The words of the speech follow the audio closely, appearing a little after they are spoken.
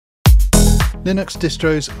Linux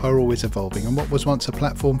distros are always evolving, and what was once a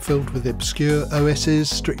platform filled with obscure OSes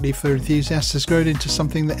strictly for enthusiasts has grown into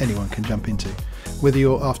something that anyone can jump into. Whether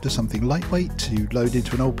you're after something lightweight to load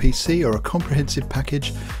into an old PC or a comprehensive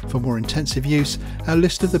package for more intensive use, our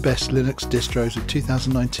list of the best Linux distros of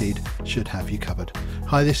 2019 should have you covered.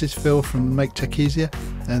 Hi, this is Phil from Make Tech Easier,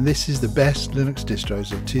 and this is the best Linux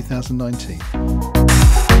distros of 2019.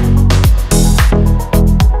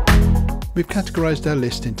 We've categorised our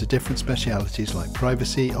list into different specialities like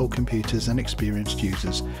privacy, old computers and experienced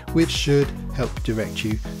users, which should help direct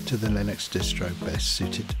you to the Linux distro best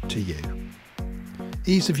suited to you.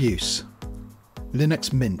 Ease of use.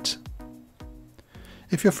 Linux Mint.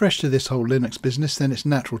 If you're fresh to this whole Linux business, then it's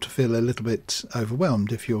natural to feel a little bit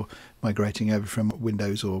overwhelmed if you're migrating over from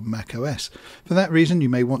Windows or Mac OS. For that reason, you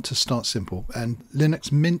may want to start simple, and Linux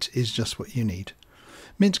Mint is just what you need.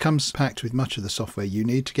 Mint comes packed with much of the software you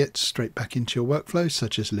need to get straight back into your workflow,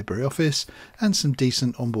 such as LibreOffice and some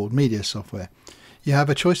decent onboard media software. You have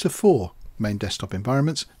a choice of 4 main desktop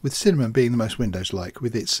environments, with Cinnamon being the most Windows-like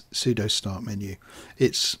with its pseudo start menu.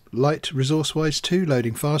 It's light resource-wise too,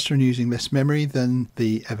 loading faster and using less memory than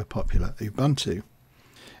the ever-popular Ubuntu.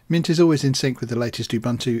 Mint is always in sync with the latest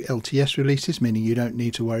Ubuntu LTS releases, meaning you don't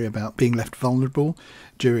need to worry about being left vulnerable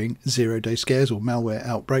during zero-day scares or malware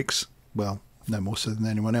outbreaks. Well, no more so than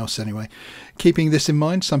anyone else anyway. Keeping this in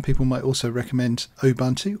mind, some people might also recommend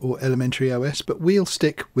Ubuntu or Elementary OS, but we'll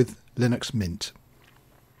stick with Linux Mint.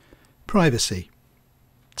 Privacy.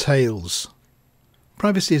 Tails.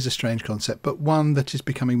 Privacy is a strange concept, but one that is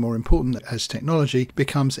becoming more important as technology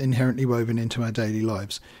becomes inherently woven into our daily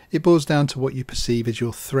lives. It boils down to what you perceive as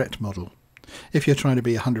your threat model. If you're trying to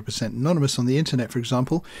be 100% anonymous on the internet, for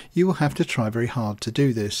example, you will have to try very hard to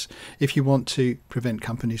do this. If you want to prevent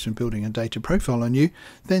companies from building a data profile on you,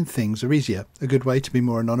 then things are easier. A good way to be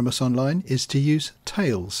more anonymous online is to use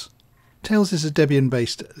Tails. Tails is a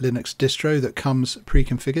Debian-based Linux distro that comes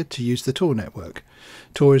pre-configured to use the Tor network.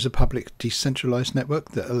 Tor is a public decentralized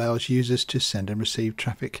network that allows users to send and receive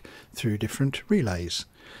traffic through different relays.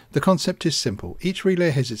 The concept is simple. Each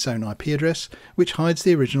relay has its own IP address, which hides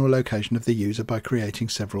the original location of the user by creating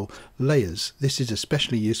several layers. This is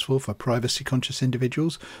especially useful for privacy-conscious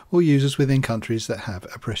individuals or users within countries that have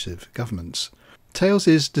oppressive governments. Tails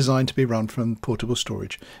is designed to be run from portable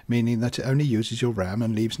storage, meaning that it only uses your RAM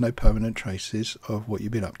and leaves no permanent traces of what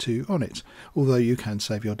you've been up to on it, although you can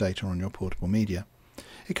save your data on your portable media.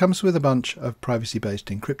 It comes with a bunch of privacy-based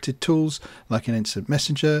encrypted tools like an instant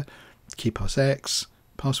messenger, KeePassX,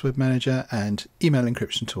 password manager and email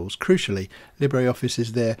encryption tools. Crucially, LibreOffice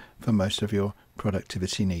is there for most of your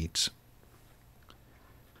productivity needs.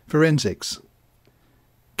 Forensics.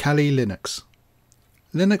 Kali Linux.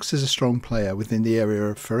 Linux is a strong player within the area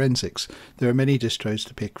of forensics. There are many distros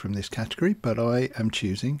to pick from this category, but I am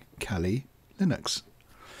choosing Kali Linux.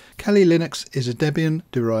 Kali Linux is a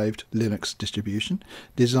Debian-derived Linux distribution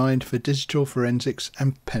designed for digital forensics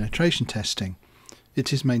and penetration testing.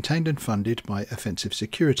 It is maintained and funded by Offensive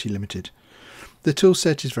Security Limited. The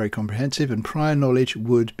toolset is very comprehensive and prior knowledge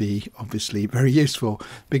would be obviously very useful.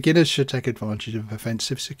 Beginners should take advantage of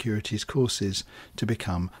Offensive Security's courses to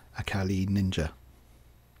become a Kali ninja.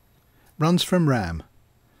 Runs from RAM.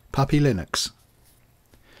 Puppy Linux.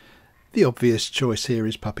 The obvious choice here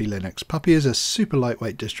is Puppy Linux. Puppy is a super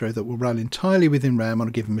lightweight distro that will run entirely within RAM on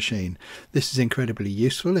a given machine. This is incredibly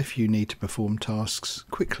useful if you need to perform tasks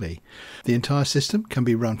quickly. The entire system can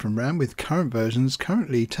be run from RAM, with current versions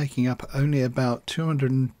currently taking up only about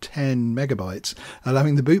 210 megabytes,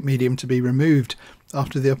 allowing the boot medium to be removed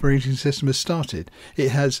after the operating system has started. It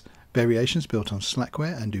has variations built on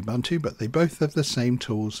Slackware and Ubuntu, but they both have the same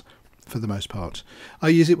tools for the most part. I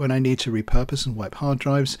use it when I need to repurpose and wipe hard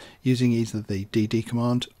drives using either the dd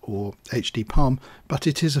command or hdpalm, but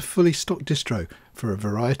it is a fully stocked distro for a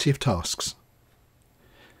variety of tasks.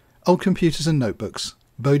 Old computers and notebooks.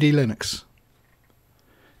 BODHI Linux.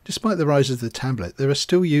 Despite the rise of the tablet, there are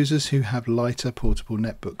still users who have lighter portable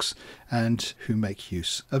netbooks and who make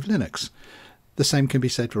use of Linux. The same can be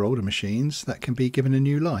said for older machines that can be given a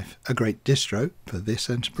new life. A great distro for this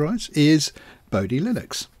enterprise is BODHI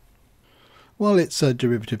Linux. While it's a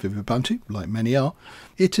derivative of Ubuntu, like many are,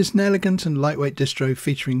 it is an elegant and lightweight distro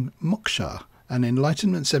featuring Moksha, an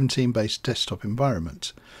Enlightenment 17-based desktop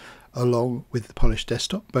environment. Along with the polished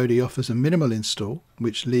desktop, BODHI offers a minimal install,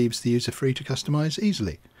 which leaves the user free to customize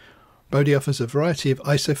easily. BODHI offers a variety of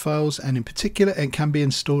ISO files, and in particular it can be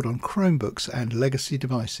installed on Chromebooks and legacy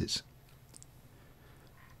devices.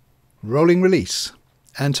 Rolling release.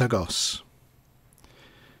 ANTERGOS.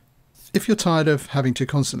 If you're tired of having to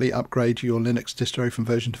constantly upgrade your Linux distro from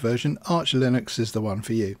version to version, Arch Linux is the one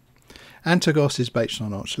for you. ANTERGOS is based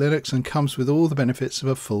on Arch Linux and comes with all the benefits of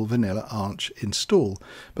a full vanilla Arch install,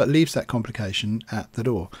 but leaves that complication at the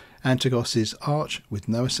door. ANTERGOS is Arch with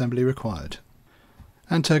no assembly required.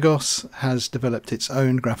 ANTERGOS has developed its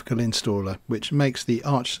own graphical installer, which makes the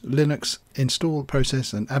Arch Linux install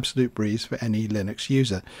process an absolute breeze for any Linux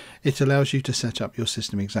user. It allows you to set up your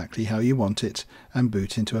system exactly how you want it and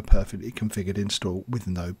boot into a perfectly configured install with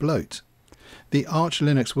no bloat. The Arch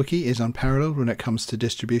Linux wiki is unparalleled when it comes to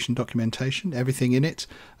distribution documentation. Everything in it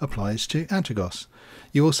applies to ANTERGOS.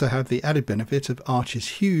 You also have the added benefit of Arch's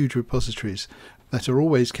huge repositories that are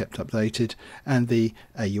always kept updated, and the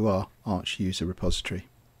AUR Arch user repository.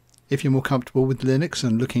 If you're more comfortable with Linux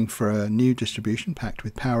and looking for a new distribution packed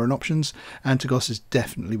with power and options, ANTERGOS is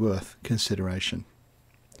definitely worth consideration.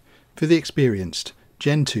 For the experienced,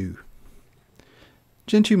 GENTOO.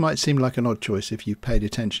 GENTOO might seem like an odd choice if you've paid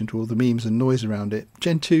attention to all the memes and noise around it.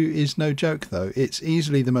 GENTOO is no joke though. It's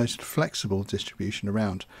easily the most flexible distribution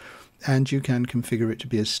around, and you can configure it to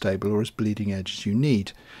be as stable or as bleeding edge as you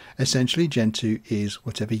need. Essentially, GENTOO is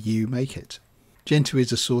whatever you make it. GENTOO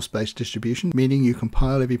is a source-based distribution, meaning you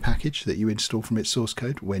compile every package that you install from its source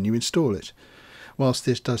code when you install it. Whilst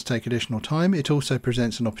this does take additional time, it also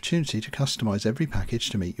presents an opportunity to customize every package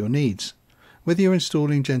to meet your needs. Whether you're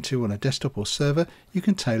installing GENTOO on a desktop or server, you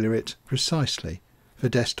can tailor it precisely. For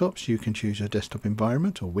desktops, you can choose your desktop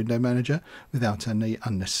environment or window manager without any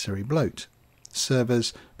unnecessary bloat.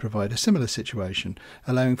 Servers provide a similar situation,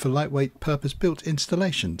 allowing for lightweight purpose-built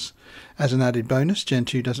installations. As an added bonus,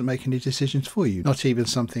 GENTOO doesn't make any decisions for you, not even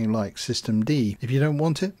something like systemd. If you don't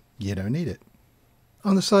want it, you don't need it.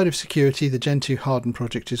 On the side of security, the GENTOO Harden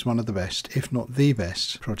project is one of the best, if not the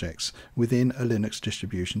best, projects within a Linux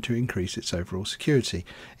distribution to increase its overall security.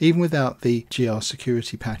 Even without the GR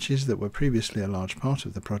security patches that were previously a large part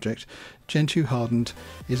of the project, GENTOO Hardened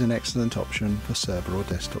is an excellent option for server or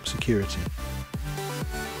desktop security.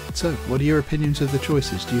 So, what are your opinions of the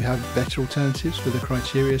choices? Do you have better alternatives for the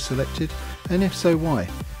criteria selected? And if so, why?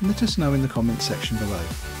 Let us know in the comments section below.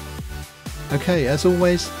 Okay, as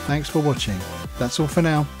always, thanks for watching. That's all for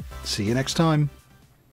now. See you next time.